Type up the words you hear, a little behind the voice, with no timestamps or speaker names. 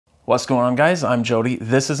What's going on, guys? I'm Jody.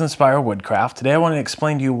 This is Inspire Woodcraft. Today I want to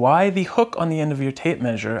explain to you why the hook on the end of your tape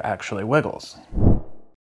measure actually wiggles.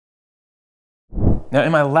 Now,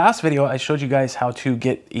 in my last video, I showed you guys how to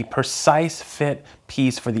get a precise fit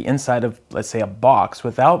piece for the inside of, let's say, a box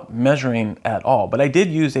without measuring at all. But I did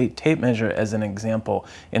use a tape measure as an example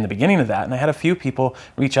in the beginning of that. And I had a few people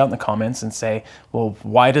reach out in the comments and say, well,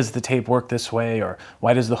 why does the tape work this way? Or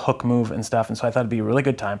why does the hook move and stuff? And so I thought it'd be a really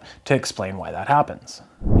good time to explain why that happens.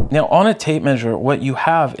 Now, on a tape measure, what you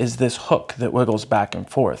have is this hook that wiggles back and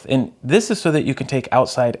forth. And this is so that you can take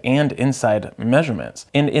outside and inside measurements.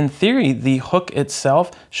 And in theory, the hook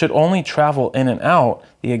itself should only travel in and out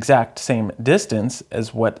the exact same distance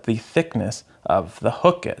as what the thickness of the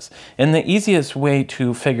hook is. And the easiest way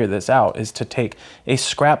to figure this out is to take a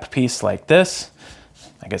scrap piece like this.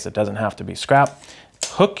 I guess it doesn't have to be scrap.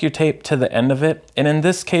 Hook your tape to the end of it. And in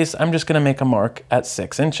this case, I'm just going to make a mark at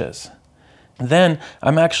 6 inches. Then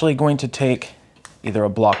I'm actually going to take either a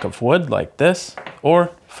block of wood like this,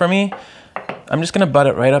 or for me, I'm just going to butt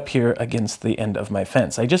it right up here against the end of my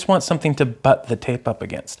fence. I just want something to butt the tape up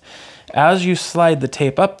against. As you slide the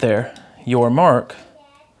tape up there, your mark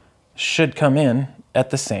should come in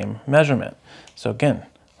at the same measurement. So again,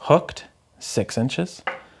 hooked 6 inches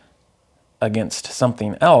against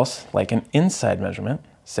something else like an inside measurement,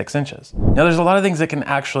 6 inches. Now, there's a lot of things that can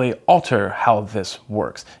actually alter how this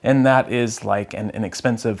works, and that is like an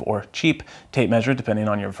inexpensive or cheap tape measure, depending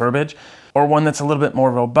on your verbiage, or one that's a little bit more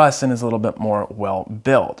robust and is a little bit more well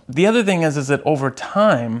built. The other thing is that over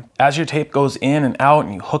time, as your tape goes in and out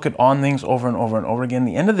and you hook it on things over and over and over again,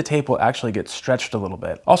 the end of the tape will actually get stretched a little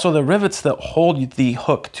bit. Also, the rivets that hold the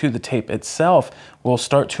hook to the tape itself will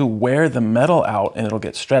start to wear the metal out and it'll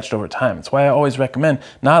get stretched over time. That's why I always recommend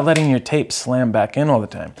not letting your tape slam back in all the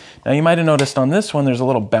time. Now, you might have noticed on this one, there's a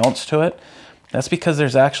little bounce to it. That's because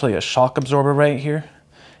there's actually a shock absorber right here,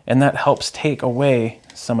 and that helps take away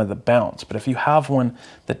some of the bounce. But if you have one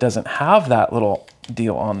that doesn't have that little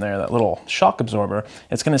deal on there, that little shock absorber,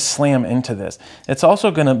 it's going to slam into this. It's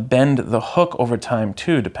also going to bend the hook over time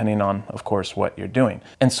too, depending on, of course, what you're doing.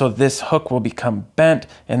 And so this hook will become bent,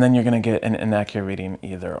 and then you're going to get an inaccurate reading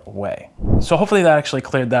either way. So hopefully that actually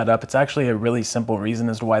cleared that up. It's actually a really simple reason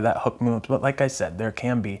as to why that hook moves. But like I said, there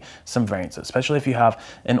can be some variances, especially if you have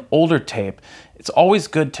an older tape. It's always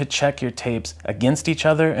good to check your tapes against each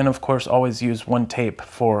other, and of course always use one tape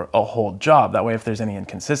for a whole job. That way, if there's any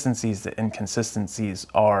inconsistencies, the inconsistencies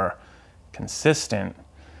are consistent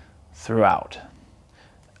throughout.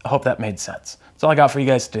 I hope that made sense. That's all I got for you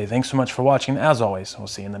guys today. Thanks so much for watching. As always, we'll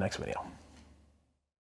see you in the next video.